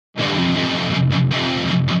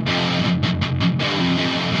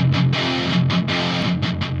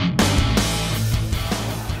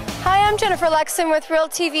Jennifer Lexon with Real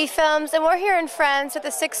TV Films, and we're here in France at the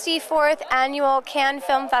 64th Annual Cannes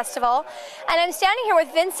Film Festival. And I'm standing here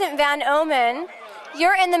with Vincent van Ommen.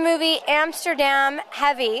 You're in the movie Amsterdam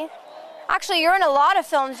Heavy. Actually, you're in a lot of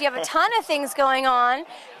films. You have a ton of things going on.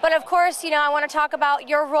 But of course, I want to talk about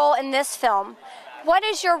your role in this film. What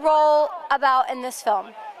is your role about in this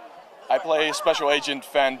film? I play Special Agent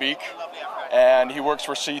Van Beek, and he works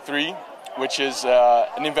for C3, which is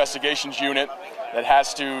an investigations unit that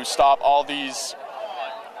has to stop all these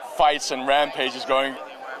fights and rampages going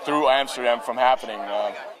through Amsterdam from happening.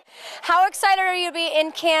 How excited are you to be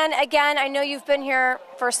in Cannes again? I know you've been here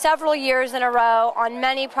for several years in a row on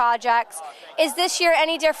many projects. Is this year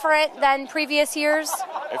any different than previous years?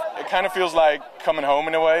 It kind of feels like coming home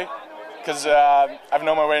in a way, because I've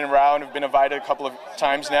known my way around. I've been invited a couple of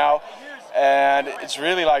times now, and it's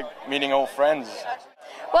really like meeting old friends.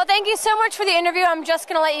 Well, thank you so much for the interview. I'm just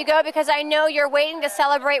going to let you go because I know you're waiting to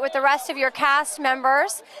celebrate with the rest of your cast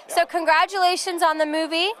members. Yeah. So congratulations on the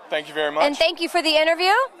movie. Thank you very much. And thank you for the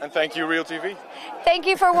interview. And thank you, Real TV. Thank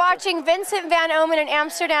you for watching Vincent van Ommen and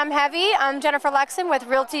Amsterdam Heavy. I'm Jennifer Lexon with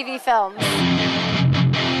Real TV Films.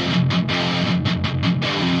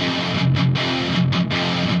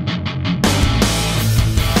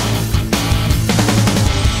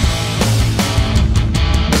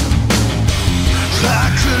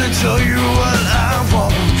 Tell you what I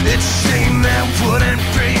want. It's a shame that wouldn't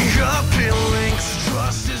be